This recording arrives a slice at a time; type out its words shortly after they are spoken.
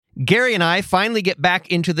Gary and I finally get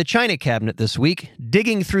back into the China cabinet this week,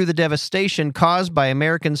 digging through the devastation caused by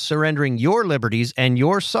Americans surrendering your liberties and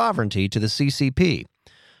your sovereignty to the CCP.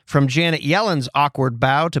 From Janet Yellen's awkward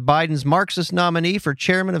bow to Biden's Marxist nominee for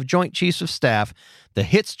chairman of Joint Chiefs of Staff, the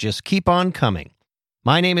hits just keep on coming.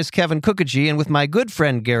 My name is Kevin Kookogee, and with my good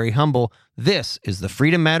friend Gary Humble, this is the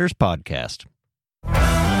Freedom Matters Podcast.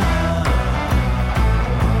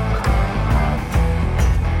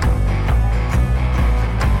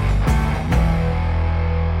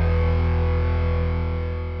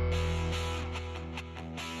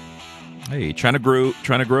 Hey, China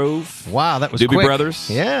Grove. Wow, that was Doobie quick. Brothers.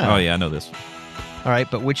 Yeah. Oh, yeah, I know this one. All right,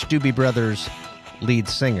 but which Doobie Brothers lead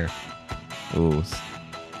singer? Ooh.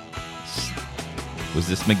 Was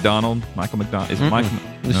this McDonald? Michael McDonald? Is it Michael?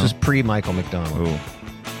 This No. is pre-Michael McDonald.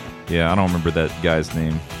 Ooh. Yeah, I don't remember that guy's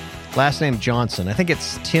name. Last name Johnson. I think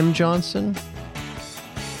it's Tim Johnson.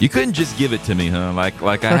 You couldn't just give it to me, huh?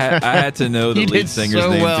 Like I had to know the You lead did singer's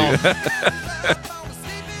so name well. too.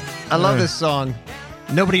 I love this song.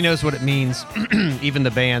 Nobody knows what it means. Even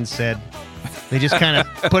the band said. They just kind of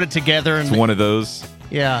put it together. And It's one of those.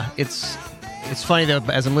 yeah, it's funny, though,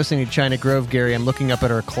 as I'm listening to China Grove, Gary, I'm looking up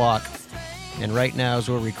at our clock. And right now, as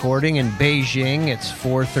we're recording in Beijing, it's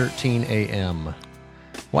 4:13 a.m.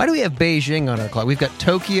 Why do we have Beijing on our clock? We've got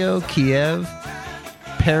Tokyo, Kiev,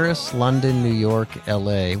 Paris, London, New York,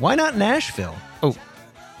 L.A. Why not Nashville? Oh,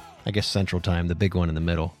 I guess Central Time, the big one in the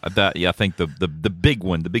middle. I think the big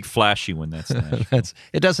one, the big flashy one. That's Nashville.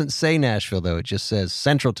 It doesn't say Nashville, though. It just says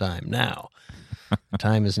Central Time now.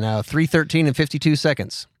 Time is now 3:13 and 52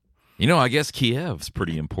 seconds. You know, I guess Kiev's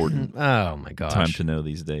pretty important Oh, my gosh. time to know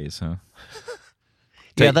these days, huh?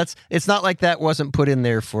 Yeah, it's not like that wasn't put in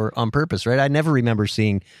there on purpose, right? I never remember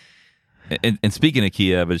seeing. And speaking of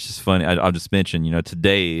Kiev, it's just funny. I'll just mention,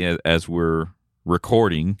 today as we're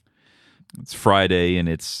recording, it's Friday and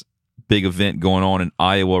it's big event going on in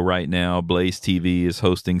Iowa right now. Blaze TV is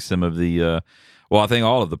hosting some of the, I think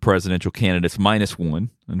all of the presidential candidates minus one,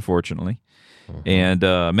 unfortunately. Mm-hmm. And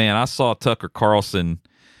man, I saw Tucker Carlson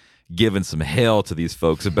giving some hell to these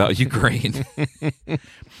folks about Ukraine.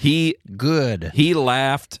 He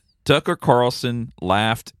laughed. Tucker Carlson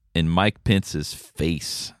laughed in Mike Pence's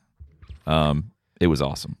face. It was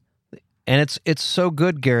awesome. And it's so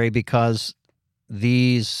good, Gary, because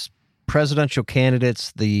these presidential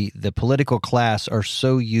candidates, the political class, are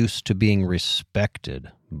so used to being respected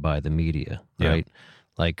by the media, right? Yeah.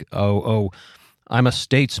 Like, I'm a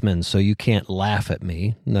statesman, so you can't laugh at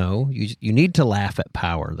me. No, you need to laugh at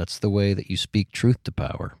power. That's the way that you speak truth to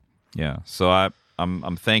power. Yeah. So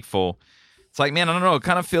I'm thankful. It's like, man, I don't know. It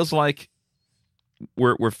kind of feels like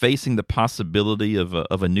we're facing the possibility of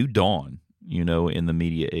a new dawn, in the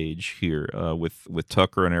media age here with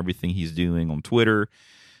Tucker and everything he's doing on Twitter.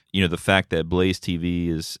 The fact that Blaze TV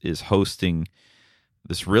is hosting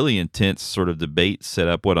this really intense sort of debate set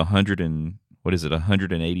up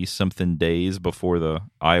 180 something days before the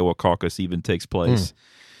Iowa caucus even takes place,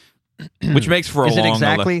 which makes for a long. Is it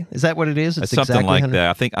exactly? Is that what it is? It's something exactly like 100?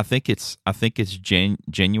 That. I think it's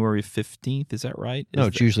January 15th. Is that right? No,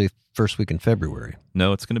 it's usually first week in February.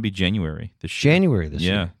 No, it's going to be January this year. January this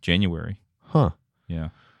year. Yeah, January. Huh. Yeah.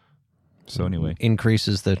 So anyway,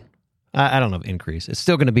 increases the. I don't know if increase. It's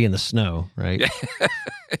still going to be in the snow, right?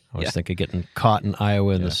 I was thinking getting caught in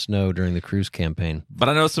Iowa in the snow during the Cruz campaign. But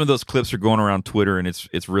I know some of those clips are going around Twitter, and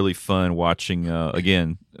it's really fun watching.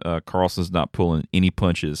 Carlson's not pulling any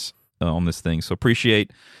punches on this thing. So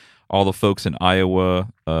appreciate all the folks in Iowa,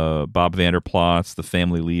 Bob Vander Plaats, the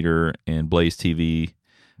family leader, and Blaze TV,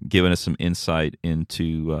 giving us some insight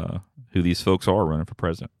into who these folks are running for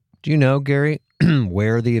president. Do you know, Gary,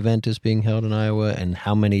 where the event is being held in Iowa and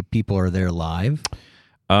how many people are there live?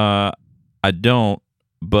 I don't,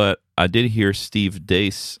 but I did hear Steve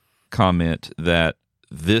Deace comment that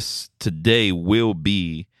this today will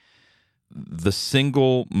be the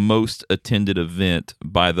single most attended event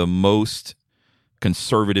by the most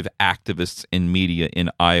conservative activists and media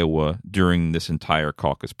in Iowa during this entire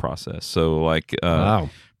caucus process. So, wow.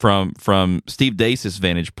 From Steve Deace's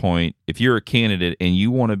vantage point, if you're a candidate and you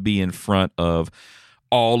want to be in front of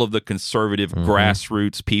all of the conservative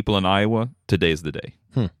grassroots people in Iowa, today's the day.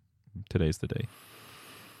 Today's the day.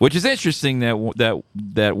 Which is interesting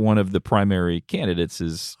that one of the primary candidates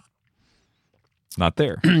is not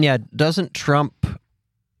there. Yeah, doesn't Trump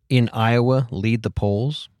in Iowa lead the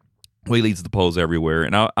polls? Well, he leads the polls everywhere,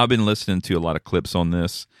 and I've been listening to a lot of clips on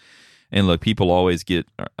this. And look, people always get,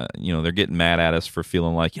 they're getting mad at us for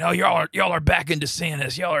feeling like, y'all are backing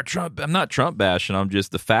DeSantis, y'all are Trump. I'm not Trump bashing. I'm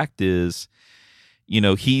just, the fact is,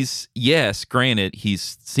 granted,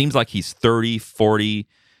 seems like he's 30, 40,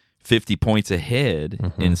 50 points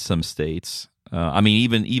ahead in some states. I mean,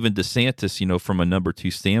 even DeSantis, from a number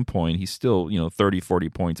 2 standpoint, he's still, 30, 40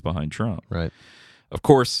 points behind Trump. Right. Of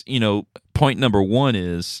course, point number 1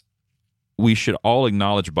 is we should all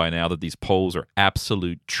acknowledge by now that these polls are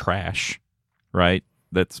absolute trash, right?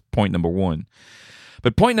 That's point number 1.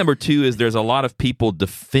 But point number 2 is there's a lot of people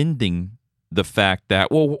defending the fact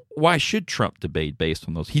that, well, why should Trump debate based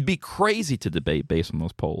on those? He'd be crazy to debate based on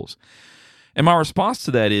those polls. And my response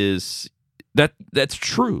to that is that's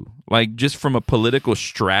true. Like, just from a political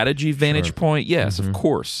strategy vantage point, yes, of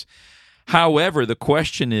course. However, the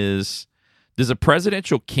question is, does a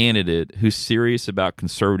presidential candidate who's serious about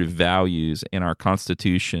conservative values and our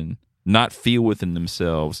Constitution not feel within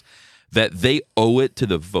themselves that they owe it to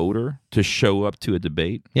the voter to show up to a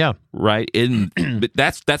debate? Yeah. Right? But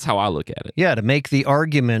that's how I look at it. Yeah, to make the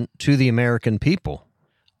argument to the American people.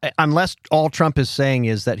 Unless all Trump is saying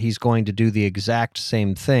is that he's going to do the exact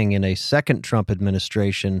same thing in a second Trump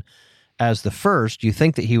administration as the first, you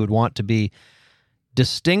think that he would want to be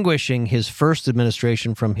distinguishing his first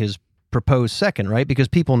administration from his proposed second, right? Because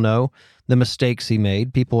people know the mistakes he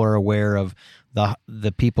made. People are aware of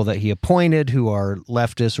the people that he appointed who are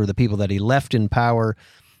leftists, or the people that he left in power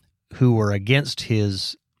who were against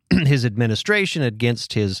his administration,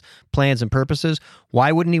 against his plans and purposes.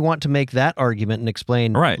 Why wouldn't he want to make that argument and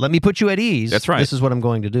explain, right, let me put you at ease. That's right. This is what I'm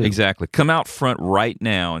going to do. Exactly. Come out front right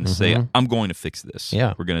now and say, I'm going to fix this.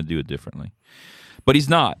 Yeah. We're going to do it differently. But he's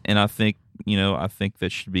not. And I think,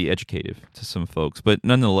 that should be educative to some folks. But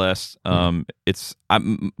nonetheless,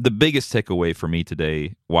 the biggest takeaway for me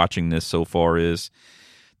today watching this so far is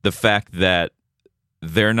the fact that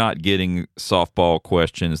they're not getting softball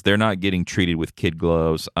questions. They're not getting treated with kid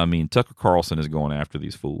gloves. I mean, Tucker Carlson is going after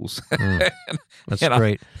these fools. That's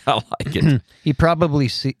great. I like it. He probably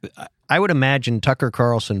I would imagine Tucker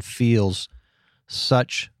Carlson feels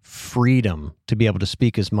such freedom to be able to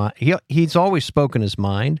speak his mind. He's always spoken his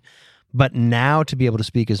mind, but now to be able to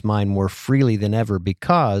speak his mind more freely than ever,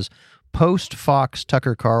 because post-Fox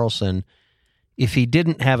Tucker Carlson, if he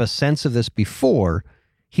didn't have a sense of this before,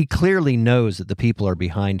 he clearly knows that the people are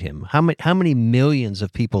behind him. How many millions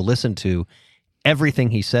of people listen to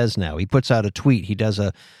everything he says now? He puts out a tweet. He does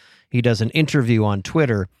an interview on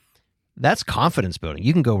Twitter. That's confidence building.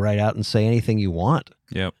 You can go right out and say anything you want.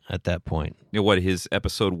 Yep. At that point. His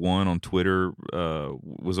episode 1 on Twitter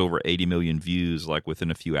was over 80 million views, like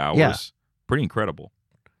within a few hours. Yeah. Pretty incredible.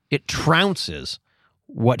 It trounces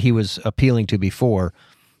what he was appealing to before.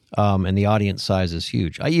 And the audience size is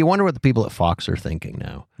huge. You wonder what the people at Fox are thinking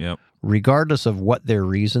now. Yep. Regardless of what their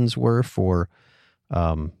reasons were for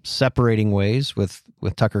separating ways with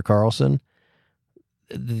Tucker Carlson,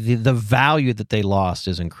 the value that they lost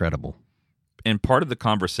is incredible. And part of the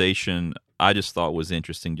conversation I just thought was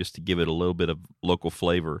interesting, just to give it a little bit of local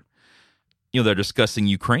flavor. They're discussing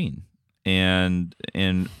Ukraine and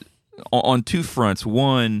on two fronts.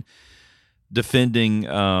 One, defending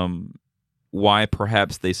why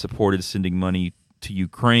perhaps they supported sending money to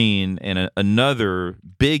Ukraine, and another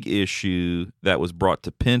big issue that was brought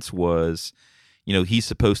to Pence was, he's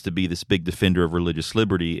supposed to be this big defender of religious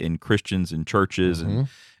liberty, and Christians and churches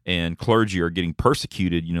and clergy are getting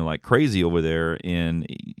persecuted, like crazy over there, and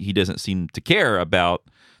he doesn't seem to care about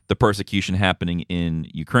the persecution happening in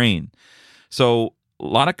Ukraine. So a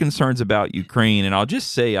lot of concerns about Ukraine, and I'll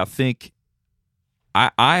just say, I think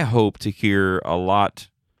I hope to hear a lot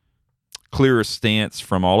clearer stance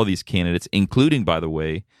from all of these candidates, including, by the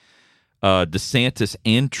way, DeSantis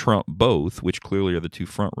and Trump both, which clearly are the two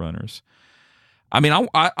front runners. I mean,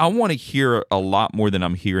 I want to hear a lot more than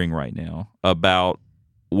I'm hearing right now about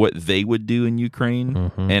what they would do in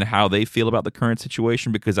Ukraine and how they feel about the current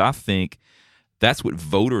situation, because I think that's what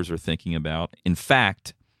voters are thinking about. In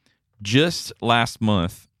fact, just last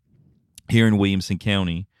month here in Williamson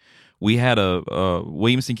County, we had a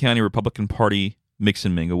Williamson County Republican Party mix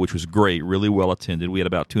and mingle, which was great, really well attended. We had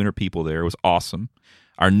about 200 people there. It was awesome.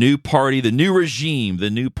 Our new party, the new regime, the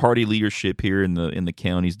new party leadership here in the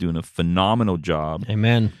county is doing a phenomenal job.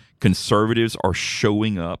 Amen. Conservatives are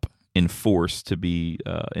showing up in force to be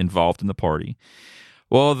involved in the party.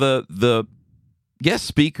 Well, the guest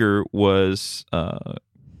speaker was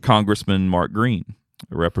Congressman Mark Green,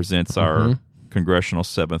 who represents our congressional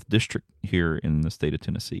 7th district here in the state of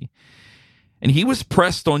Tennessee. And he was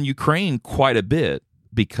pressed on Ukraine quite a bit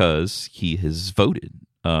because he has voted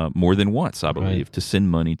more than once, I believe, to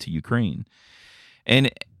send money to Ukraine.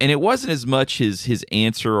 And it wasn't as much his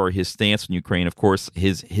answer or his stance on Ukraine. Of course,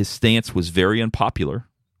 his stance was very unpopular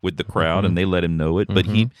with the crowd, and they let him know it. But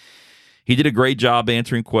he did a great job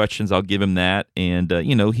answering questions. I'll give him that. And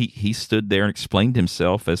he stood there and explained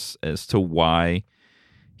himself as to why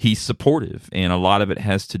he's supportive, and a lot of it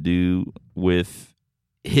has to do with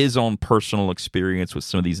his own personal experience with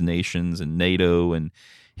some of these nations and NATO and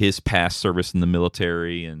his past service in the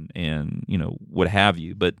military and what have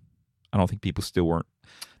you. But I don't think people still weren't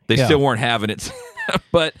having it.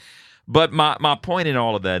 but my point in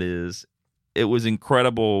all of that is it was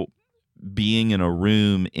incredible being in a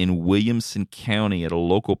room in Williamson County at a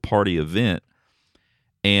local party event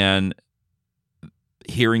and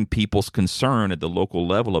hearing people's concern at the local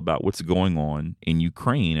level about what's going on in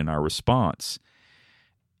Ukraine and our response.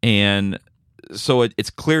 And so it's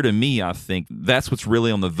clear to me, I think, that's what's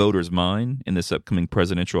really on the voters' mind in this upcoming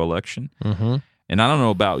presidential election. Mm-hmm. And I don't know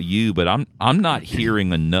about you, but I'm not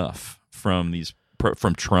hearing enough from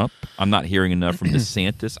Trump. I'm not hearing enough from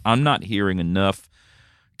DeSantis. I'm not hearing enough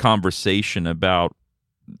conversation about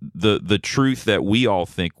the truth that we all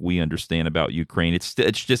think we understand about Ukraine.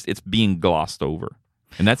 It's being glossed over.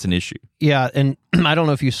 And that's an issue. Yeah, and I don't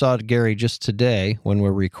know if you saw it, Gary, just today when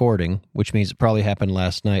we're recording, which means it probably happened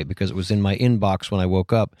last night because it was in my inbox when I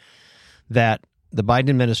woke up, that the Biden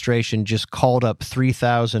administration just called up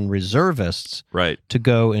 3,000 reservists to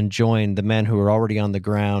go and join the men who are already on the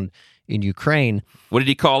ground in Ukraine. What did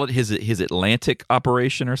he call it? His Atlantic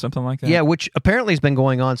operation or something like that? Yeah, which apparently has been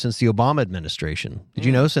going on since the Obama administration. Did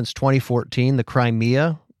you know since 2014, the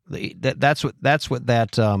Crimea? That's what that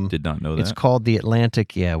did not know that. It's called the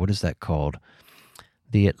Atlantic. Yeah, what is that called?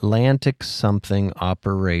 The Atlantic something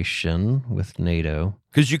operation with NATO.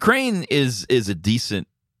 Because Ukraine is a decent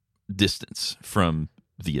distance from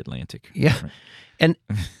the Atlantic. Yeah, right?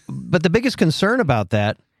 But the biggest concern about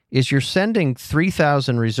that is you're sending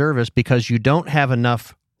 3,000 reservists because you don't have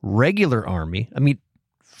enough regular army. I mean,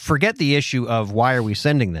 forget the issue of why are we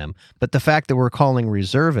sending them, but the fact that we're calling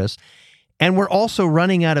reservists. And we're also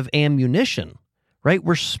running out of ammunition, right?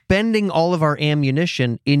 We're spending all of our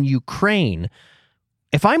ammunition in Ukraine.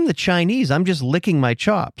 If I'm the Chinese, I'm just licking my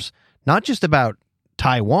chops, not just about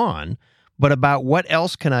Taiwan, but about what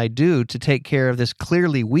else can I do to take care of this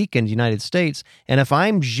clearly weakened United States. And if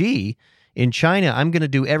I'm Xi in China, I'm going to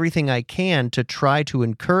do everything I can to try to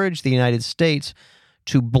encourage the United States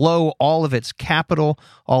to blow all of its capital,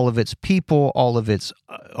 all of its people, all of its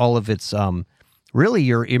really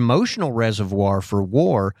your emotional reservoir for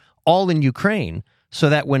war, all in Ukraine, so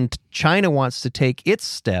that when China wants to take its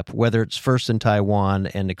step, whether it's first in Taiwan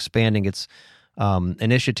and expanding its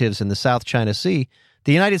initiatives in the South China Sea,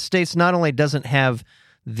 the United States not only doesn't have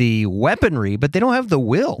the weaponry, but they don't have the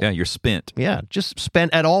will. Yeah, you're spent. Yeah, just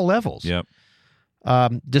spent at all levels. Yep.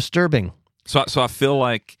 Disturbing. So I feel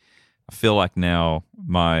like now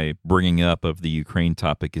my bringing up of the Ukraine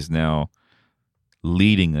topic is now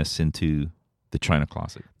leading us into the China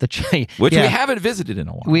closet, which we haven't visited in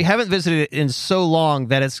a while. We haven't visited it in so long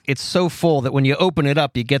that it's so full that when you open it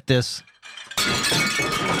up, you get this.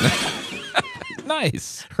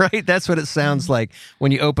 Nice, right? That's what it sounds like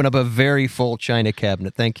when you open up a very full China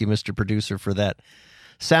cabinet. Thank you, Mr. Producer, for that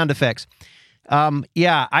sound effects.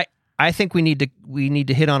 I think we need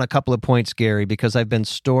to hit on a couple of points, Gary, because I've been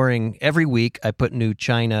storing every week. I put new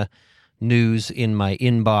China news in my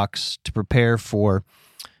inbox to prepare for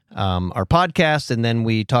our podcast, and then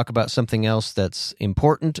we talk about something else that's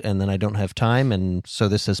important, and then I don't have time, and so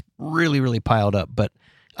this has really, really piled up. But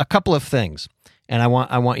a couple of things, and I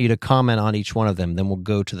want you to comment on each one of them, then we'll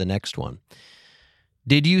go to the next one.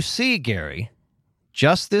 Did you see, Gary,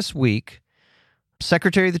 just this week,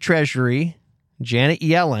 Secretary of the Treasury, Janet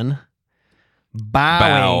Yellen,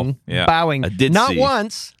 bowing, I did not see.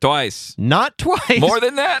 once, twice, not twice, more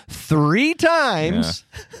than that, 3 times.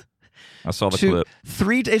 Yeah. I saw the clip.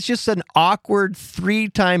 It's just an awkward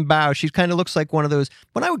 3-time bow. She kind of looks like one of those.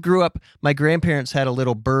 When I grew up, my grandparents had a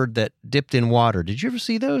little bird that dipped in water. Did you ever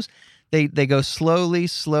see those? They go slowly,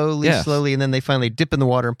 slowly, and then they finally dip in the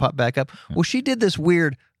water and pop back up. Well, she did this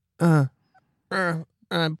weird, put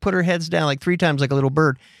her heads down like 3 times like a little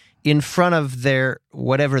bird in front of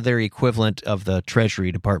whatever their equivalent of the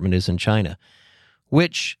Treasury Department is in China,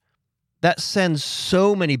 which... that sends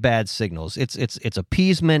so many bad signals. It's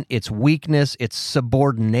appeasement, it's weakness, it's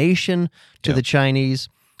subordination to the Chinese.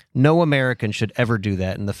 No American should ever do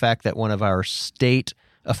that. And the fact that one of our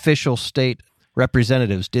official state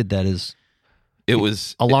representatives did that is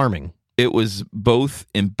alarming. It was both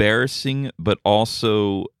embarrassing, but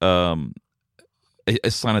also a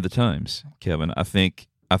sign of the times, Kevin. I think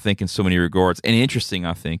in so many regards, and interesting,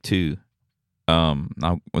 I think, too. I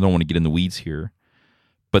don't want to get in the weeds here.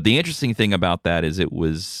 But the interesting thing about that is it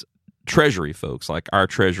was Treasury folks, like our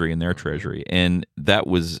Treasury and their Treasury. And that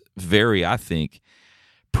was very, I think,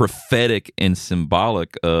 prophetic and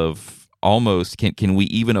symbolic of almost, can we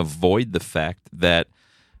even avoid the fact that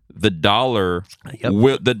the dollar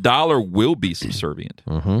will be subservient.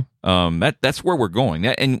 That's where we're going.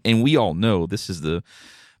 And we all know this is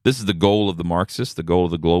the goal of the Marxists, the goal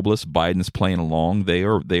of the globalists. Biden's playing along. They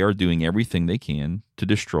are doing everything they can to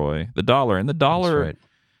destroy the dollar. And the dollar, That's right.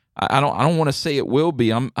 I don't want to say it will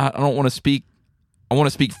be. I don't want to speak. I want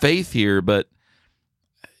to speak faith here, but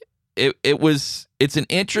it's an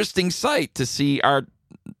interesting sight to see our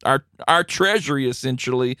treasury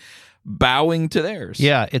essentially bowing to theirs.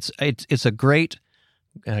 Yeah, it's a great's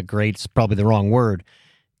probably the wrong word.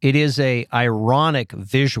 It is a ironic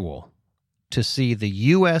visual to see the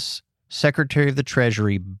U.S. Secretary of the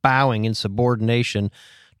Treasury bowing in subordination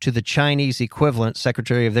to the Chinese equivalent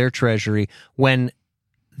Secretary of their Treasury, when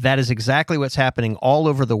that is exactly what's happening all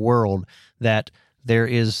over the world, that there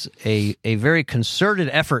is a very concerted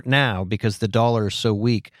effort now, because the dollar is so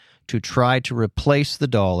weak, to try to replace the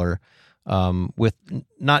dollar with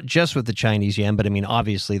not just with the Chinese yen, but I mean,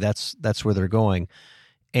 obviously that's where they're going.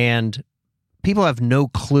 And people have no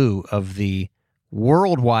clue of the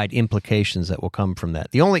worldwide implications that will come from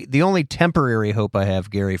that. The only temporary hope I have,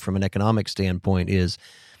 Gary, from an economic standpoint, is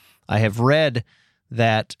I have read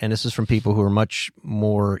that, and this is from people who are much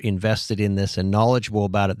more invested in this and knowledgeable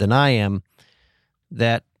about it than I am,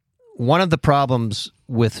 that one of the problems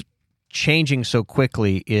with changing so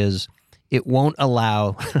quickly is it won't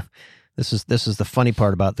allow this is the funny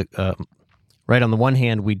part about the right. On the one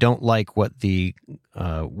hand, we don't like what the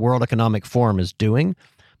World Economic Forum is doing,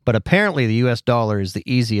 but apparently the U.S. dollar is the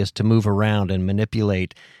easiest to move around and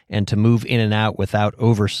manipulate and to move in and out without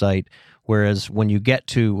oversight. Whereas when you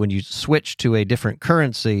switch to a different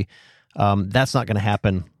currency, that's not going to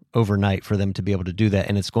happen overnight for them to be able to do that,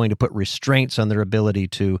 and it's going to put restraints on their ability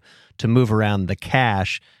to move around the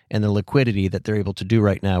cash and the liquidity that they're able to do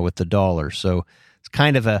right now with the dollar. So it's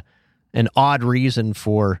kind of an odd reason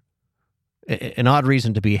to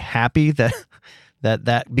be happy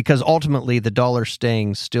that because ultimately the dollar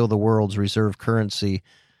staying still the world's reserve currency.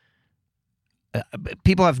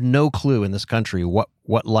 People have no clue in this country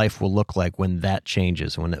what life will look like when that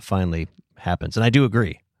changes, when it finally happens. And I do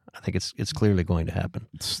agree. I think it's clearly going to happen.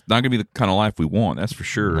 It's not going to be the kind of life we want, that's for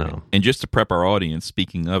sure. No. And just to prep our audience,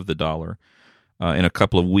 speaking of the dollar, in a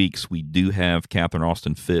couple of weeks, we do have Catherine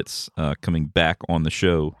Austin Fitts coming back on the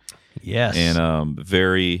show. Yes. And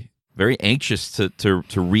very, very anxious to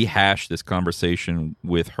rehash this conversation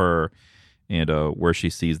with her and where she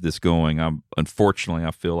sees this going. Unfortunately,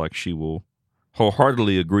 I feel like she will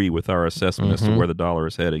wholeheartedly agree with our assessment as to where the dollar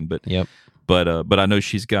is heading. But yep. But I know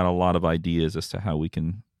she's got a lot of ideas as to how we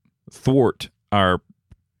can thwart our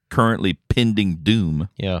currently pending doom.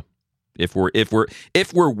 Yeah. If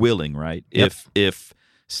we're willing, right? Yep. If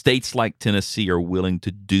states like Tennessee are willing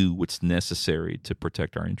to do what's necessary to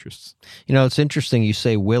protect our interests. You know, it's interesting you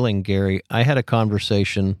say willing, Gary. I had a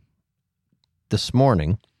conversation this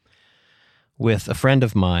morning with a friend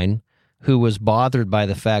of mine who was bothered by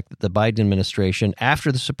the fact that the Biden administration,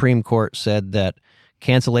 after the Supreme Court said that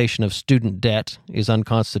cancellation of student debt is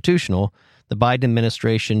unconstitutional, the Biden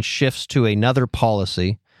administration shifts to another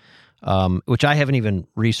policy, which I haven't even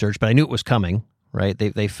researched, but I knew it was coming, right?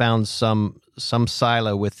 They found some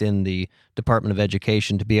silo within the Department of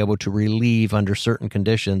Education to be able to relieve under certain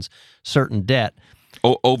conditions certain debt.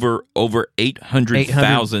 Over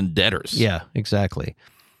 800,000 debtors. Yeah, exactly.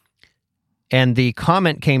 And the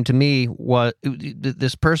comment came to me was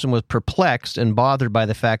this person was perplexed and bothered by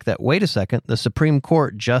the fact that, wait a second, the Supreme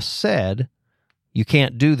Court just said you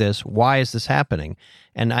can't do this. Why is this happening?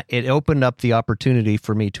 And it opened up the opportunity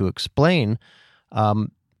for me to explain,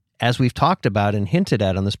 as we've talked about and hinted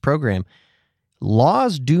at on this program,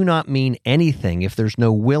 laws do not mean anything if there's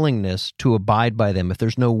no willingness to abide by them, if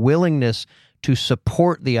there's no willingness to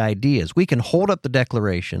support the ideas. We can hold up the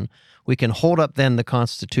Declaration. We can hold up then the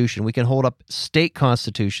Constitution. We can hold up state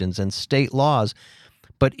constitutions and state laws.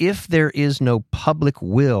 But if there is no public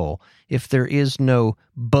will, if there is no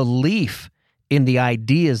belief in the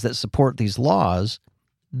ideas that support these laws,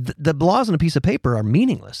 the laws on a piece of paper are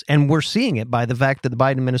meaningless. And we're seeing it by the fact that the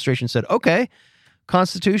Biden administration said, okay,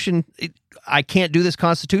 Constitution, I can't do this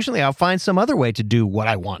constitutionally. I'll find some other way to do what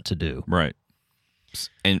I want to do. Right.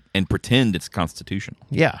 And pretend it's constitutional.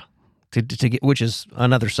 Yeah. To get, which is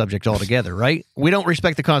another subject altogether, right? We don't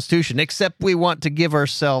respect the Constitution, except we want to give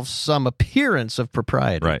ourselves some appearance of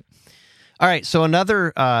propriety. Right. All right, so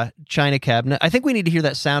another China cabinet. I think we need to hear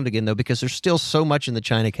that sound again, though, because there's still so much in the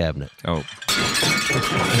China cabinet. Oh.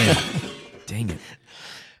 Dang it.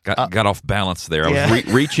 Got off balance there. I was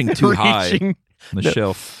reaching too high on the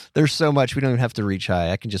shelf. There's so much. We don't even have to reach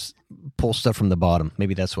high. I can just pull stuff from the bottom.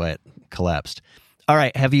 Maybe that's why it collapsed. All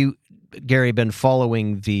right, have you, Gary, been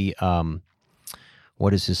following the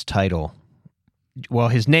what is his title? Well,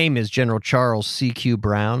 his name is General Charles C.Q.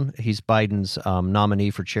 Brown. He's Biden's nominee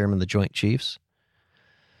for chairman of the Joint Chiefs.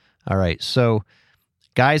 All right, so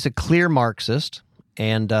guy's a clear Marxist,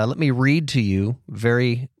 and let me read to you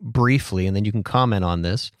very briefly, and then you can comment on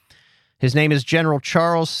this. His name is General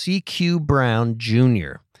Charles C.Q. Brown,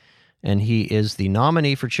 Jr., and he is the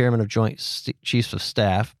nominee for chairman of Joint Chiefs of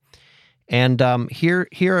Staff. And here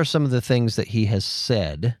are some of the things that he has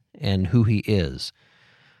said and who he is.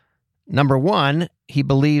 Number one, he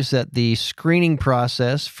believes that the screening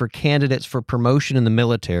process for candidates for promotion in the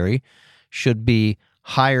military should be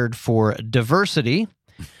hired for diversity.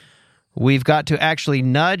 We've got to actually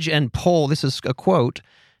nudge and pull, this is a quote,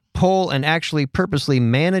 pull and actually purposely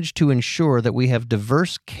manage to ensure that we have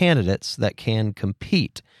diverse candidates that can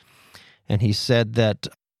compete. And he said that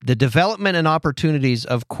the development and opportunities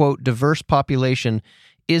of, quote, diverse population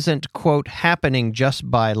isn't, quote, happening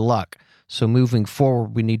just by luck. So moving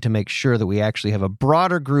forward, we need to make sure that we actually have a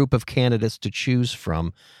broader group of candidates to choose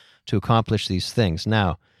from to accomplish these things.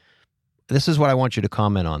 Now, this is what I want you to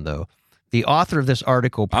comment on, though. The author of this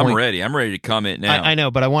article... I'm ready to comment now. I know,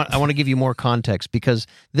 but I want to give you more context because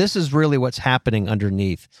this is really what's happening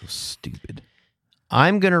underneath. So stupid.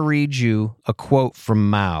 I'm going to read you a quote from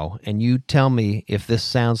Mao, and you tell me if this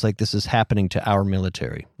sounds like this is happening to our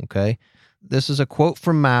military, okay? This is a quote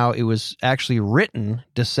from Mao. It was actually written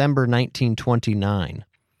December 1929.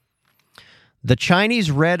 The Chinese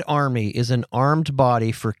Red Army is an armed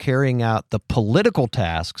body for carrying out the political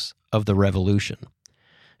tasks of the revolution.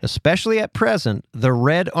 Especially at present, the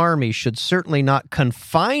Red Army should certainly not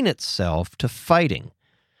confine itself to fighting.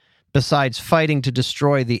 Besides fighting to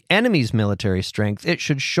destroy the enemy's military strength, it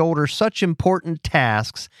should shoulder such important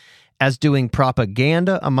tasks as doing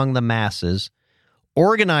propaganda among the masses,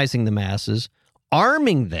 organizing the masses,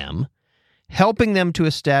 arming them, helping them to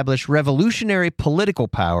establish revolutionary political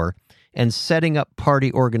power, and setting up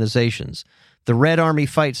party organizations. The Red Army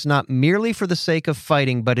fights not merely for the sake of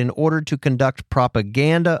fighting, but in order to conduct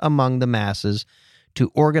propaganda among the masses, to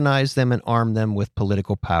organize them and arm them with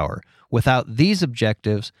political power. Without these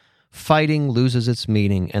objectives, fighting loses its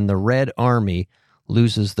meaning, and the Red Army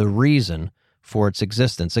loses the reason for its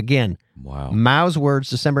existence. Again, wow. Mao's words,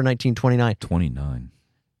 December 1929. 29.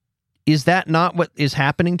 Is that not what is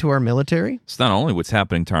happening to our military? It's not only what's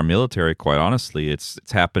happening to our military, quite honestly, it's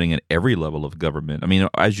happening at every level of government. I mean,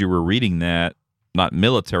 as you were reading that, not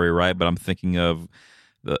military, right, but I'm thinking of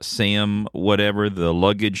the Sam whatever, the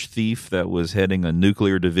luggage thief that was heading a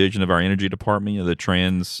nuclear division of our energy department, you know, the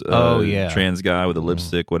trans guy with the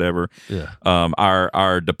lipstick, whatever. Yeah.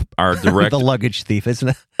 Our director, the luggage thief, isn't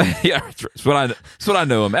it? Yeah, that's what I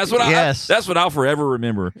know him. That's what I'll forever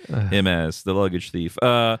remember him as, the luggage thief.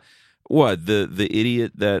 What the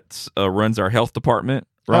idiot that runs our health department?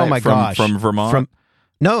 Right? Oh my gosh, from Vermont.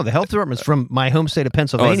 No, the health department's from my home state of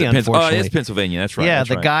Pennsylvania, unfortunately. Oh, it's Pennsylvania. That's right. Yeah, that's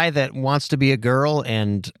the right. guy that wants to be a girl,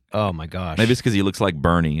 and oh my gosh. Maybe it's because he looks like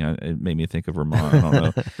Bernie. It made me think of Vermont. I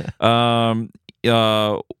don't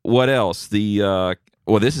know. What else?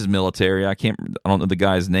 This is military. I don't know the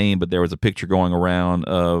guy's name, but there was a picture going around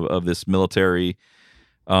of this military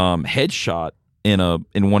headshot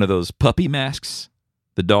in one of those puppy masks,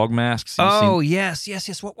 the dog masks.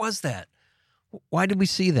 Yes. What was that? Why did we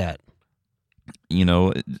see that? You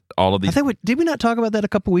know, all of these. Did we not talk about that a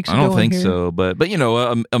couple weeks ago? I don't think so, but you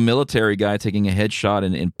know, a military guy taking a headshot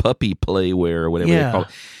in puppy playwear or whatever they call it.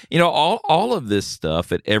 You know, all of this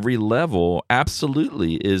stuff at every level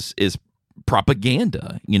absolutely is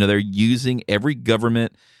propaganda. You know, they're using every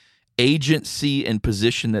government agency and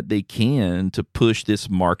position that they can to push this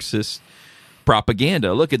Marxist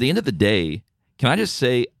propaganda. Look, at the end of the day, can I just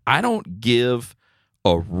say I don't give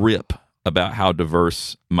a rip about how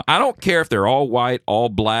diverse. I don't care if they're all white, all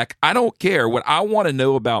black. I don't care. What I want to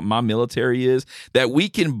know about my military is that we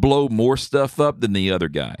can blow more stuff up than the other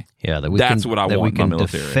guy. Yeah, that's what I want in my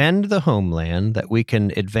military. Defend the homeland, that we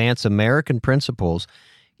can advance American principles.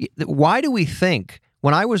 Why do we think,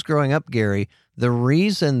 when I was growing up, Gary, the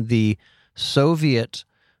reason the Soviet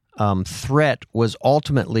threat was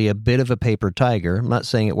ultimately a bit of a paper tiger, I'm not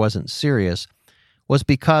saying it wasn't serious, was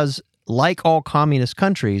because, like all communist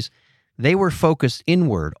countries, they were focused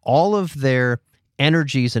inward. All of their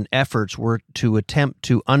energies and efforts were to attempt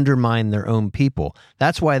to undermine their own people.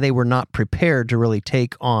 That's why they were not prepared to really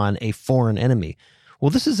take on a foreign enemy.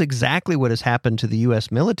 Well, this is exactly what has happened to the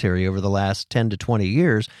U.S. military over the last 10 to 20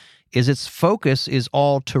 years, is its focus is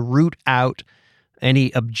all to root out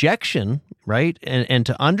any objection, right, and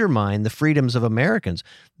to undermine the freedoms of Americans.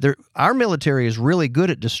 Our military is really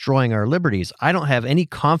good at destroying our liberties. I don't have any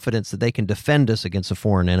confidence that they can defend us against a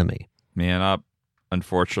foreign enemy. Man,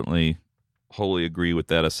 unfortunately, wholly agree with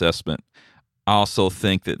that assessment. I also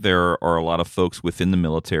think that there are a lot of folks within the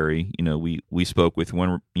military. We spoke with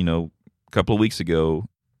one, a couple of weeks ago,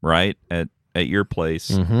 right, at your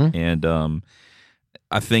place, and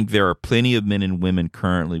I think there are plenty of men and women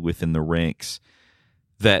currently within the ranks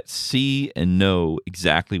that see and know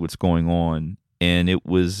exactly what's going on. And it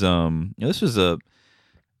was, this was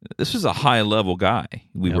a high level guy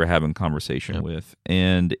we were having conversation with,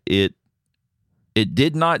 and it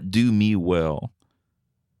did not do me well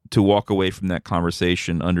to walk away from that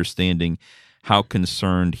conversation understanding how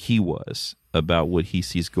concerned he was about what he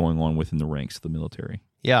sees going on within the ranks of the military.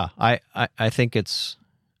 Yeah, I think it's,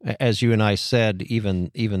 as you and I said,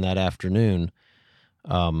 even that afternoon,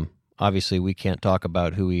 obviously we can't talk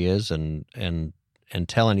about who he is and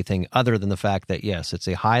tell anything other than the fact that, yes, it's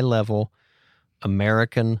a high-level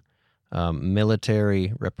American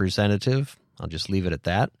military representative, I'll just leave it at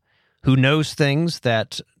that, who knows things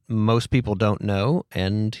that most people don't know,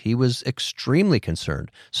 and he was extremely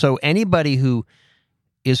concerned. So anybody who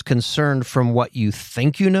is concerned from what you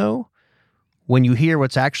think you know, when you hear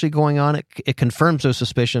what's actually going on, it confirms those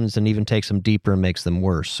suspicions and even takes them deeper and makes them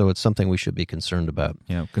worse. So it's something we should be concerned about.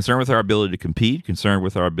 Yeah, concerned with our ability to compete, concerned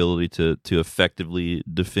with our ability to effectively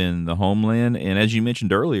defend the homeland, and as you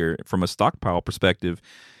mentioned earlier, from a stockpile perspective,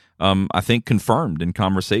 I think confirmed in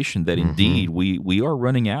conversation that indeed we are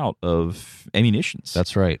running out of ammunitions.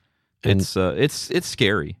 That's right. It's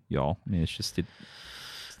scary, y'all. I mean, it's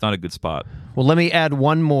not a good spot. Well, let me add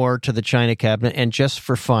one more to the China cabinet, and just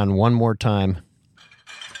for fun, one more time.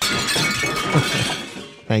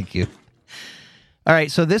 Thank you. All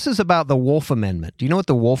right, so this is about the Wolf Amendment. Do you know what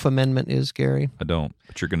the Wolf Amendment is, Gary? I don't,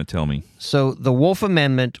 but you're going to tell me. So the Wolf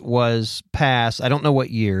Amendment was passed, I don't know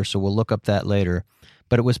what year, so we'll look up that later,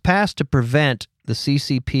 but it was passed to prevent the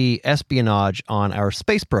CCP espionage on our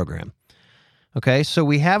space program. Okay, so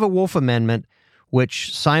we have a Wolf Amendment,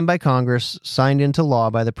 which signed by Congress, signed into law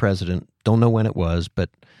by the president. Don't know when it was,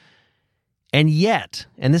 and yet,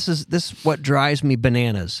 and this is what drives me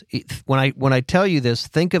bananas. When I tell you this,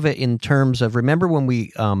 think of it in terms of, remember when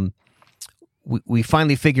we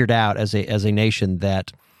finally figured out as a nation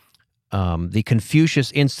that the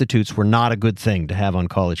Confucius Institutes were not a good thing to have on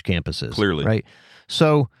college campuses. Clearly, right?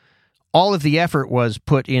 So all of the effort was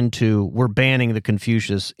put into, we're banning the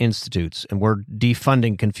Confucius Institutes and we're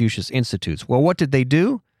defunding Confucius Institutes. Well, what did they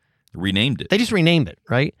do? Renamed it. They just renamed it,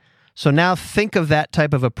 right? So now think of that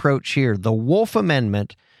type of approach here. The Wolf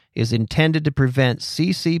Amendment is intended to prevent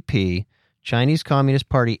CCP, Chinese Communist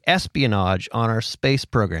Party, espionage on our space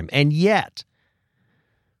program. And yet,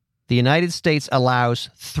 the United States allows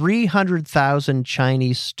 300,000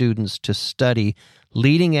 Chinese students to study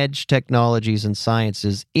leading-edge technologies and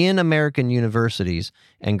sciences in American universities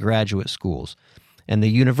and graduate schools. And the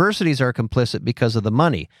universities are complicit because of the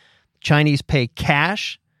money. Chinese pay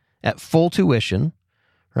cash at full tuition,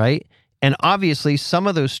 right? And obviously some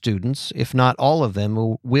of those students, if not all of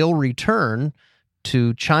them, will return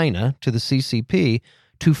to China, to the CCP,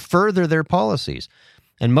 to further their policies.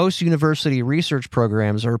 And most university research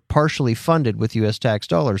programs are partially funded with U.S. tax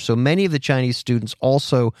dollars. So many of the Chinese students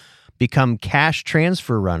also become cash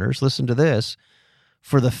transfer runners, listen to this,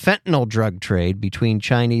 for the fentanyl drug trade between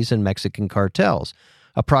Chinese and Mexican cartels.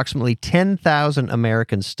 Approximately 10,000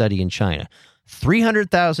 Americans study in China.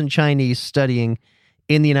 300,000 Chinese studying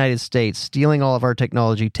in the United States, stealing all of our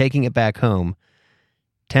technology, taking it back home.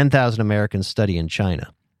 10,000 Americans study in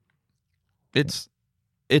China. It's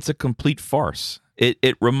a complete farce.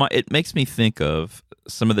 It makes me think of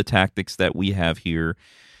some of the tactics that we have here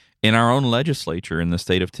in our own legislature in the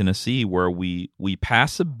state of Tennessee, where we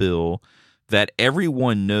pass a bill that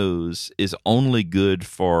everyone knows is only good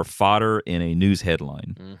for fodder in a news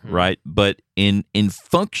headline, right? But in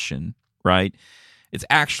function, right, it's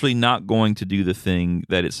actually not going to do the thing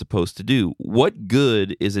that it's supposed to do. What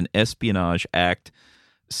good is an espionage act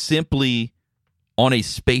simply on a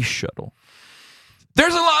space shuttle?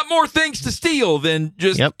 There's a lot more things to steal than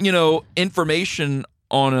just information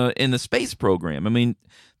in the space program. I mean,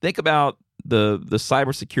 think about the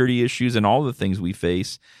cybersecurity issues and all the things we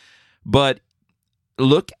face, but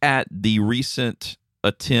look at the recent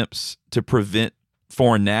attempts to prevent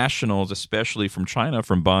foreign nationals, especially from China,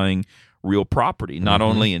 from buying real property, not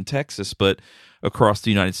only in Texas but across the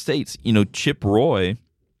United States. Chip Roy,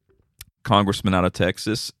 congressman out of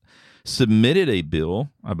Texas, submitted a bill,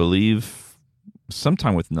 I believe,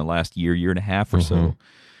 sometime within the last year and a half or so,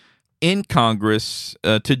 in Congress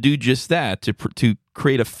to do just that, to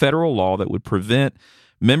create a federal law that would prevent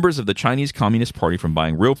members of the Chinese Communist Party from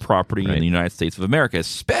buying real property in the United States of America,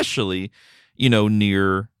 especially,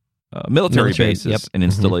 near military bases and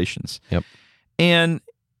installations. Yep. And,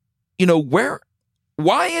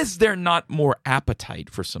 why is there not more appetite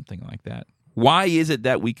for something like that? Why is it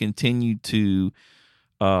that we continue to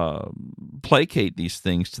placate these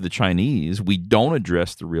things to the Chinese? We don't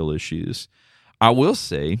address the real issues. I will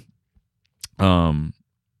say,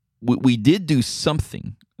 we did do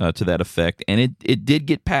something to that effect, and it did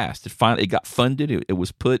get passed. It got funded. It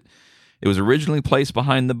was originally placed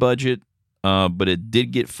behind the budget, but it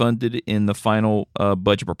did get funded in the final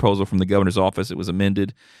budget proposal from the governor's office. It was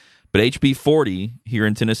amended. But HB 40 here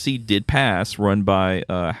in Tennessee did pass, run by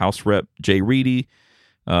House Rep. Jay Reedy.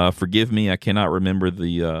 Forgive me, I cannot remember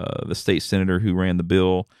the state senator who ran the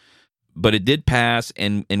bill. But it did pass,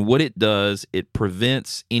 and what it does, it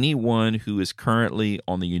prevents anyone who is currently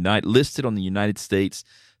listed on the United States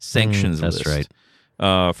sanctions list. That's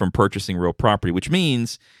right. From purchasing real property, which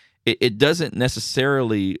means it doesn't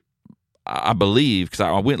necessarily, I believe, because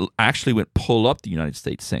I actually went pull up the United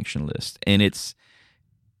States sanction list, and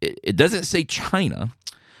it doesn't say China,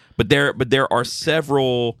 but there are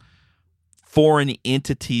several foreign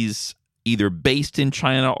entities either based in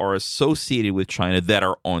China or associated with China that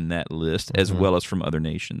are on that list, as well as from other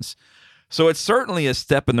nations. So it's certainly a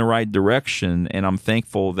step in the right direction, and I'm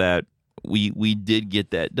thankful that we did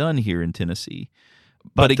get that done here in Tennessee.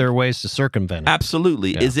 But there are ways to circumvent it.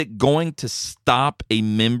 Absolutely. Yeah. Is it going to stop a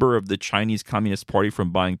member of the Chinese Communist Party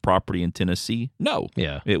from buying property in Tennessee? No.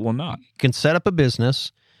 Yeah. It will not. You can set up a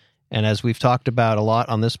business, and as we've talked about a lot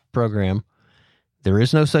on this program, there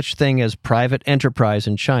is no such thing as private enterprise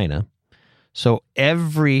in China. So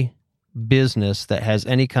every business that has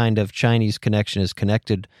any kind of Chinese connection is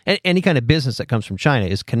connected, any kind of business that comes from China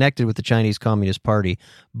is connected with the Chinese Communist Party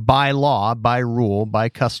by law, by rule, by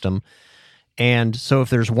custom. And so if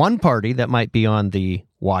there's one party that might be on the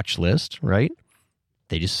watch list, right,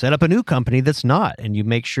 they just set up a new company that's not, and you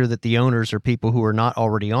make sure that the owners are people who are not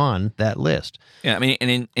already on that list. Yeah, I mean,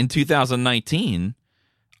 and in 2019,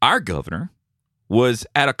 our governor was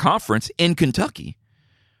at a conference in Kentucky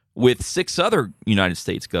with 6 other United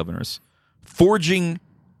States governors forging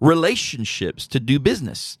relationships to do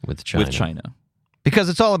business with China. Because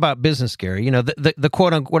it's all about business, Gary. You know, the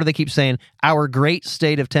quote unquote, what do they keep saying? Our great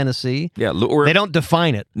state of Tennessee. Yeah, they don't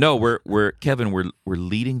define it. No, we're Kevin. We're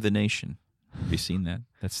leading the nation. Have you seen that?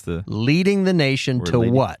 That's the leading the nation to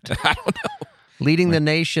what? I don't know. Leading the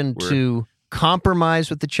nation to compromise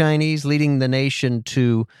with the Chinese. Leading the nation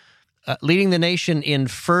in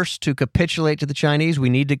first to capitulate to the Chinese. We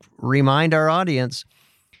need to remind our audience.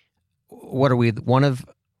 What are we? One of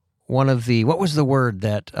the, what was the word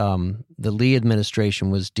that the Lee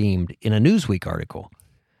administration was deemed in a Newsweek article?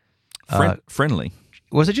 Friendly.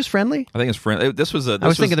 Was it just friendly? I think it's friendly. I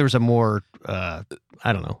was thinking there was a more, I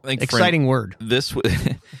don't know, exciting word.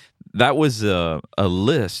 That was a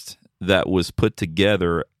list that was put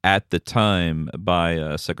together at the time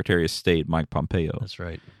by Secretary of State Mike Pompeo. That's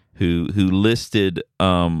right. Who listed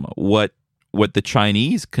what the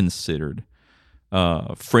Chinese considered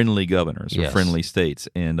friendly governors or friendly states.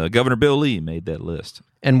 And Governor Bill Lee made that list.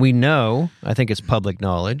 And we know, I think it's public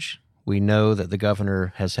knowledge, we know that the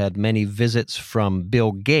governor has had many visits from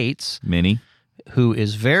Bill Gates. Many. Who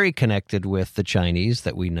is very connected with the Chinese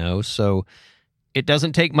that we know. So it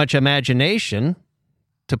doesn't take much imagination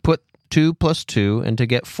to put 2 + 2 and to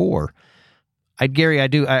get 4. Gary,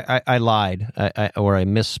 I lied, or I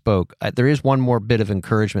misspoke. There is one more bit of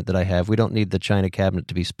encouragement that I have. We don't need the China cabinet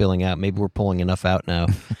to be spilling out. Maybe we're pulling enough out now.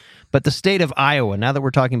 But the state of Iowa, now that we're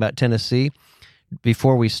talking about Tennessee,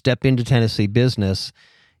 before we step into Tennessee business,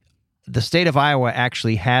 the state of Iowa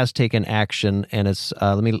actually has taken action, and it's,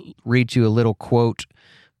 let me read to you a little quote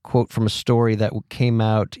from a story that came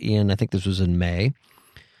out in, I think this was in May.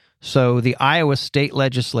 So the Iowa state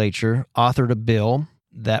legislature authored a bill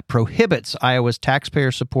that prohibits Iowa's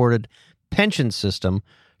taxpayer-supported pension system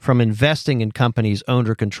from investing in companies owned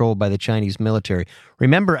or controlled by the Chinese military.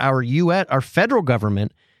 Remember, our federal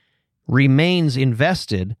government remains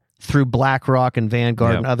invested through BlackRock and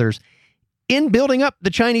Vanguard and others in building up the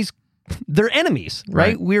Chinese, their enemies,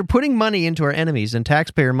 right? We're putting money into our enemies and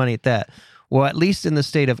taxpayer money at that. Well, at least in the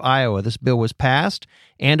state of Iowa, this bill was passed,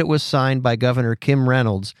 and it was signed by Governor Kim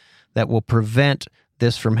Reynolds that will prevent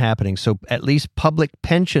this from happening. So at least public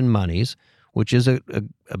pension monies, which is a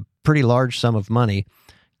pretty large sum of money,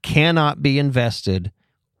 cannot be invested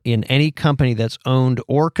in any company that's owned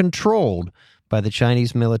or controlled by the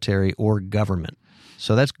Chinese military or government.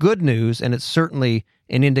 So that's good news, and it's certainly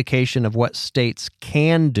an indication of what states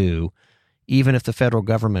can do, even if the federal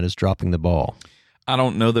government is dropping the ball. I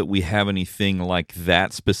don't know that we have anything like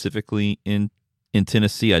that specifically in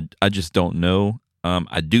Tennessee. I just don't know.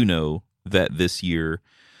 I do know that this year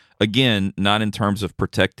again, not in terms of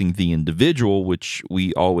protecting the individual, which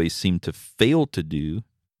we always seem to fail to do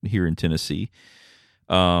here in Tennessee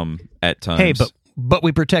at times. Hey, but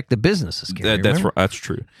we protect the businesses, Gary. That's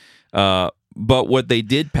true. But what they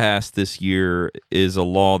did pass this year is a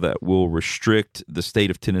law that will restrict the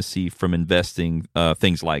state of Tennessee from investing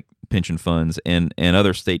things like pension funds and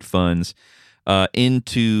other state funds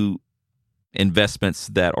into investments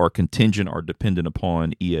that are contingent or dependent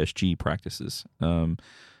upon ESG practices.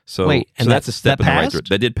 So that's a step in the right direction.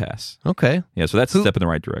 That did pass. Okay. Yeah, so that's a step in the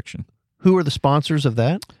right direction. Who are the sponsors of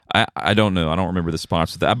that? I don't know. I don't remember the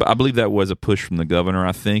sponsors. I believe that was a push from the governor,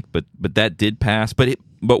 I think, but that did pass. But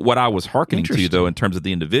what I was hearkening to, though, in terms of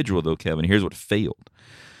the individual, though, Kevin, here's what failed.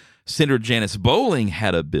 Senator Janice Bowling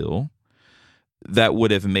had a bill that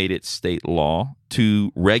would have made it state law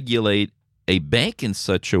to regulate a bank in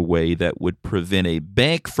such a way that would prevent a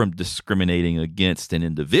bank from discriminating against an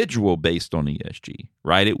individual based on ESG,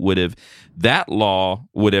 right? That law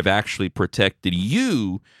would have actually protected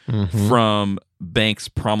you from banks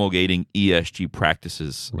promulgating ESG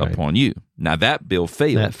practices upon you. Now, that bill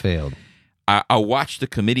failed. That failed. I watched the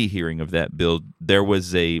committee hearing of that bill. There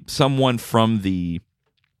was someone from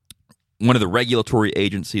one of the regulatory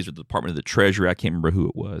agencies or the Department of the Treasury. I can't remember who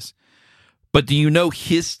it was. But do you know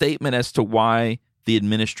his statement as to why the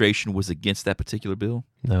administration was against that particular bill?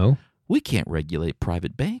 No. We can't regulate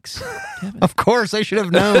private banks, Kevin. Of course, I should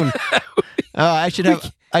have known. I should have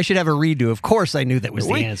a redo. Of course, I knew that was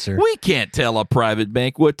the answer. We can't tell a private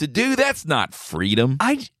bank what to do. That's not freedom.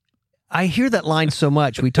 I hear that line so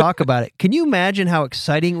much. We talk about it. Can you imagine how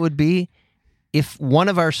exciting it would be if one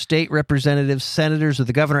of our state representatives, senators, or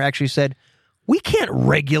the governor actually said, we can't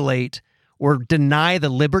regulate or deny the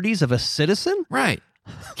liberties of a citizen? Right.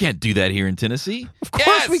 Can't do that here in Tennessee. Of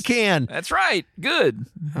course we can. That's right. Good.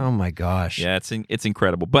 Oh my gosh. Yeah, it's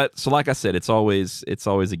incredible. But so like I said, it's always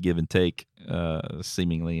a give and take,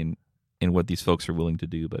 seemingly in what these folks are willing to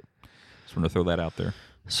do. But just want to throw that out there.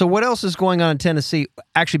 So what else is going on in Tennessee?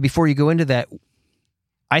 Actually, before you go into that,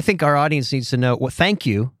 I think our audience needs to know. Well, thank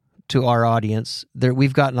you to our audience.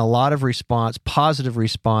 We've gotten a lot of response, positive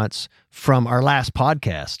response from our last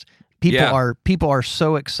podcast. People are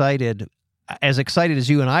so excited as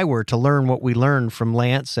you and I were, to learn what we learned from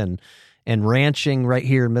Lance and ranching right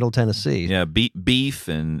here in Middle Tennessee. Yeah, beef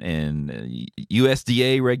and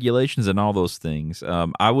USDA regulations and all those things.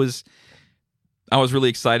 I was really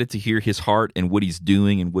excited to hear his heart and what he's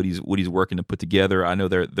doing and what he's working to put together. I know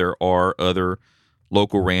there are other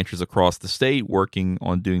local ranchers across the state working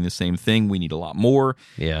on doing the same thing. We need a lot more.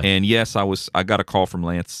 Yeah. And yes, I got a call from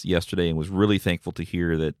Lance yesterday and was really thankful to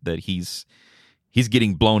hear that he's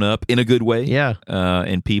getting blown up in a good way. Yeah.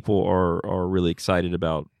 And people are really excited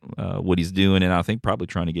about what he's doing, and I think probably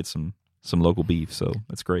trying to get some local beef. So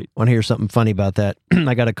that's great. Want to hear something funny about that?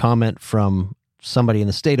 I got a comment from somebody in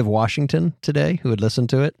the state of Washington today who had listened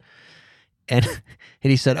to it, and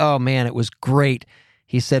he said, "Oh man, it was great."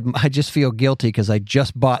 He said, "I just feel guilty because I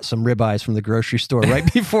just bought some ribeyes from the grocery store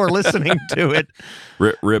right before listening to it."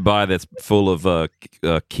 Ribeye that's full of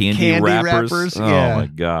candy wrappers. Yeah. Oh my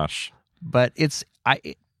gosh! But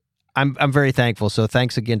I'm very thankful. So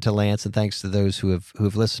thanks again to Lance, and thanks to those who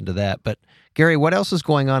have listened to that. But Gary, what else is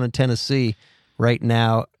going on in Tennessee right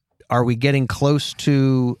now? Are we getting close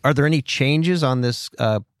to? Are there any changes on this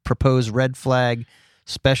proposed red flag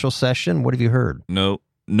special session? What have you heard?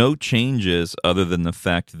 No changes other than the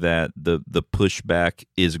fact that the pushback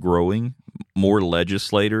is growing. More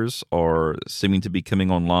legislators are seeming to be coming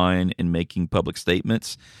online and making public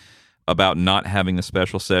statements about not having a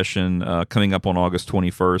special session coming up on August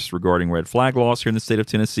 21st regarding red flag laws here in the state of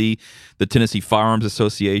Tennessee. The Tennessee Firearms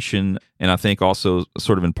Association, and I think also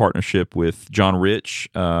sort of in partnership with John Rich,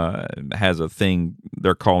 has a thing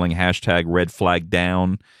they're calling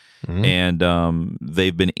 #RedFlagDown. Mm-hmm. And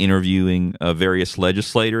they've been interviewing various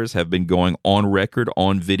legislators, have been going on record,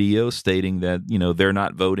 on video, stating that they're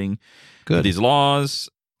not voting for these laws,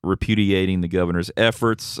 repudiating the governor's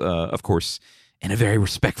efforts, of course, in a very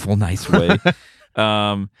respectful, nice way.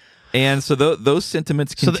 And so those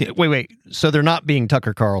sentiments continue. Wait. So they're not being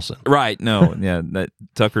Tucker Carlson. Right. No. Yeah. That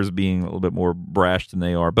Tucker's being a little bit more brash than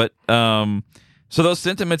they are. But so those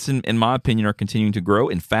sentiments, in my opinion, are continuing to grow.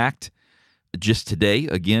 In fact, just today,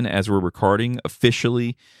 again, as we're recording,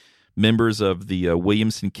 officially, members of the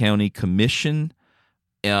Williamson County Commission,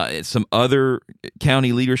 some other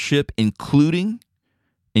county leadership, including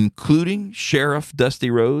Sheriff Dusty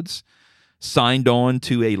Rhodes, signed on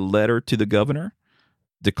to a letter to the governor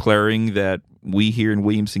declaring that we here in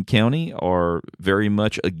Williamson County are very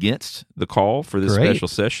much against the call for this special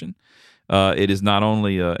session. It is not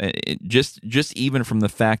only just even from the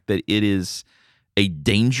fact that it is a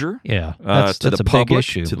danger Yeah, to the a public, big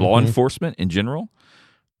issue. to law enforcement in general.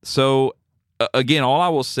 So, again, all I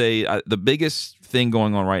will say, the biggest thing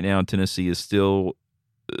going on right now in Tennessee is still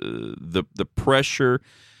the pressure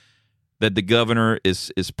that the governor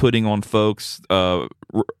is putting on folks.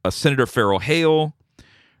 Senator Farrell Hale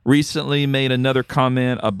recently made another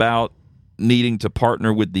comment about needing to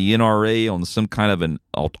partner with the NRA on some kind of an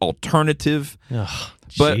alternative. Oh,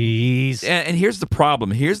 but jeez. And here's the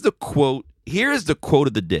problem. Here's the quote. Here is the quote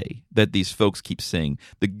of the day that these folks keep saying.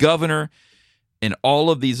 The governor and all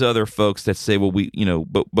of these other folks that say, well,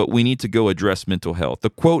 but we need to go address mental health. The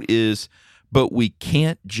quote is, but we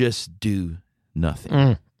can't just do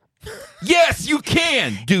nothing. Yes, you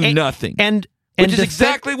can do nothing. Which is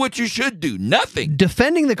exactly what you should do. Nothing.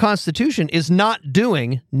 Defending the Constitution is not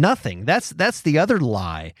doing nothing. That's the other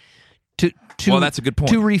lie. Well, that's a good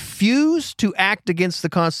point. To refuse to act against the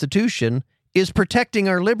Constitution is protecting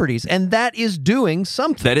our liberties, and that is doing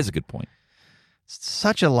something. That is a good point.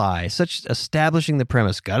 Such a lie. Such establishing the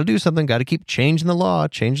premise. Got to do something. Got to keep changing the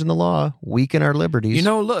law, weaken our liberties.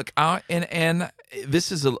 Look, and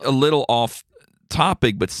this is a little off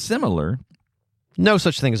topic, but similar. No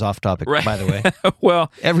such thing as off topic, right. By the way.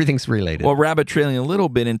 Well, everything's related. Well, rabbit trailing a little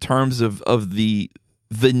bit in terms of the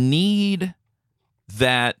need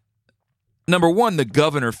that, number one, the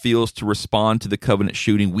governor feels to respond to the Covenant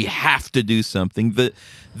shooting. We have to do something.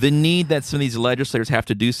 The need that some of these legislators have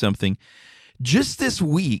to do something. Just this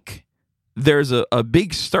week, there's a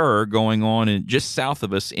big stir going on just south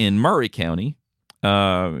of us in Murray County,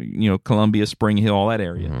 Columbia, Spring Hill, all that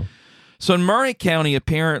area. Mm-hmm. So in Murray County,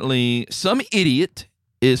 apparently, some idiot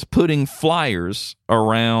is putting flyers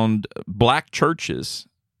around black churches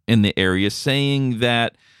in the area saying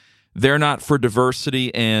that they're not for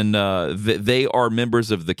diversity and they are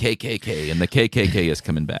members of the KKK, and the KKK is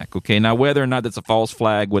coming back. Okay, now whether or not that's a false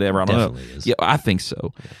flag, whatever, I don't know. Is. Yeah, I think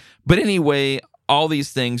so. Yeah. But anyway, all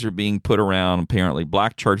these things are being put around, apparently,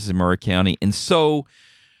 black churches in Murray County. And so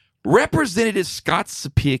Representative Scott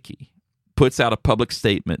Cepicky puts out a public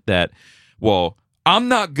statement that, well, I'm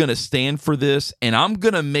not going to stand for this, and I'm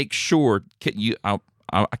going to make sure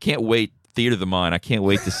I can't wait, theater of the mind, I can't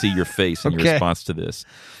wait to see your face in your response to this.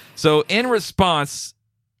 So in response,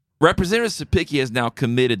 Representative Cepicky has now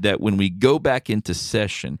committed that when we go back into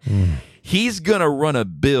session, he's going to run a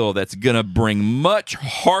bill that's going to bring much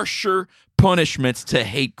harsher punishments to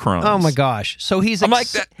hate crimes. Oh, my gosh. So I'm like,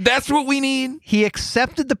 that's what we need? He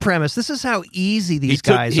accepted the premise. This is how easy these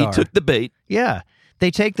guys are. He took the bait. Yeah. They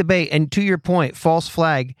take the bait. And to your point, false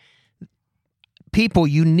flag, people,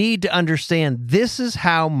 you need to understand this is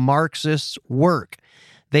how Marxists work.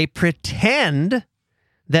 They pretend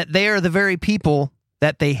that they are the very people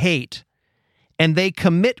that they hate. And they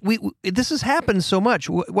commit. This has happened so much.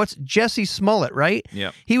 What's Jesse Smollett, right? Yeah.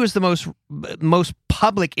 He was the most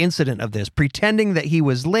public incident of this, pretending that he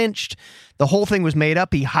was lynched. The whole thing was made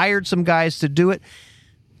up. He hired some guys to do it.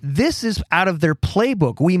 This is out of their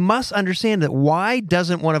playbook. We must understand that. Why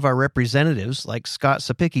doesn't one of our representatives, like Scott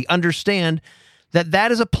Cepicky, understand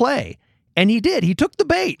that is a play? And he did. He took the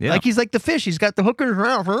bait. Yeah. Like he's like the fish. He's got the hook in his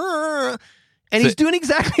mouth. And he's doing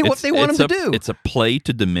exactly what they want him to do. It's a play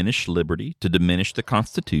to diminish liberty, to diminish the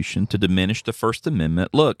Constitution, to diminish the First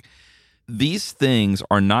Amendment. Look, these things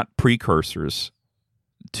are not precursors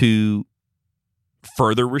to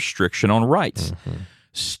further restriction on rights. Mm-hmm.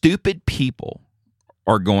 Stupid people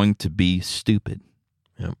are going to be stupid.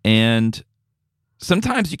 Yep. And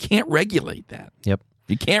sometimes you can't regulate that. Yep.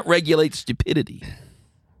 You can't regulate stupidity.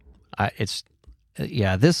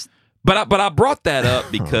 But I brought that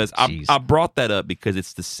up because I brought that up because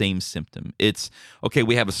it's the same symptom. It's, okay,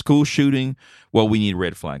 we have a school shooting. Well, we need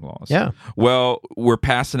red flag laws. Yeah. Well, we're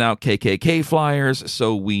passing out KKK flyers,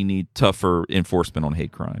 so we need tougher enforcement on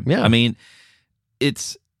hate crime. Yeah. I mean,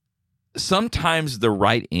 it's sometimes the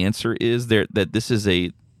right answer is that this is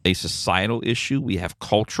a societal issue. We have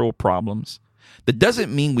cultural problems. That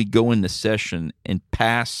doesn't mean we go into session and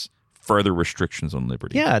pass further restrictions on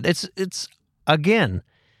liberty. Yeah, it's again,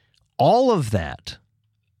 all of that,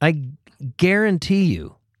 I guarantee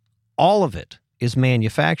you, all of it is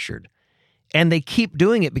manufactured. And they keep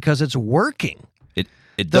doing it because it's working. It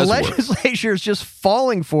does work. The legislature is just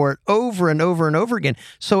falling for it over and over and over again.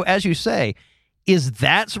 So as you say,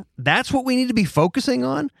 that's what we need to be focusing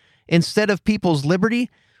on? Instead of people's liberty,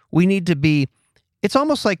 we need to be, it's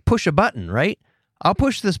almost like push a button, right? I'll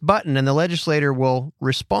push this button and the legislator will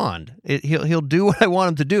respond. He'll do what I want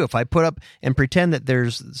him to do. If I put up and pretend that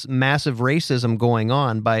there's massive racism going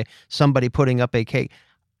on by somebody putting up a cake,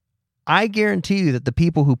 I guarantee you that the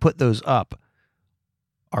people who put those up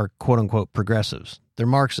are quote unquote progressives. They're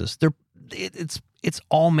Marxists. it's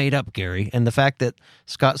all made up, Gary. And the fact that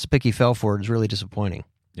Scott Spicky fell for it is really disappointing.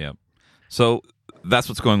 Yeah. So that's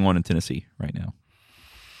what's going on in Tennessee right now.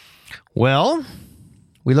 Well,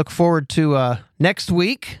 we look forward to next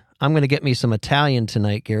week. I'm going to get me some Italian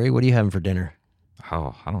tonight, Gary. What are you having for dinner?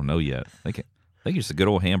 Oh, I don't know yet. I think it's just a good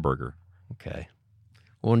old hamburger. Okay.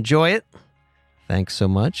 Well, enjoy it. Thanks so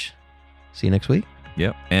much. See you next week.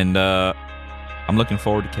 Yep. And I'm looking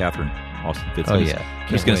forward to Catherine Austin Fitz. Oh, yeah. I'm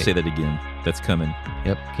just going to say that again. That's coming.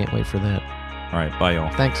 Yep. Can't wait for that. All right. Bye,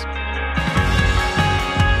 y'all. Thanks.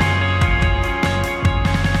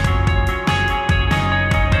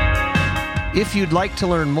 If you'd like to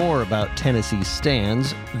learn more about Tennessee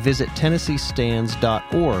Stands, visit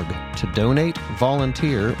TennesseeStands.org to donate,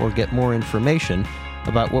 volunteer, or get more information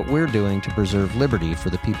about what we're doing to preserve liberty for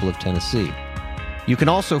the people of Tennessee. You can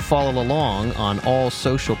also follow along on all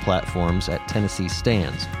social platforms at Tennessee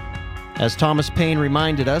Stands. As Thomas Paine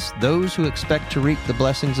reminded us, those who expect to reap the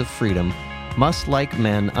blessings of freedom must, like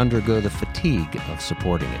men, undergo the fatigue of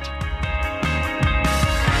supporting it.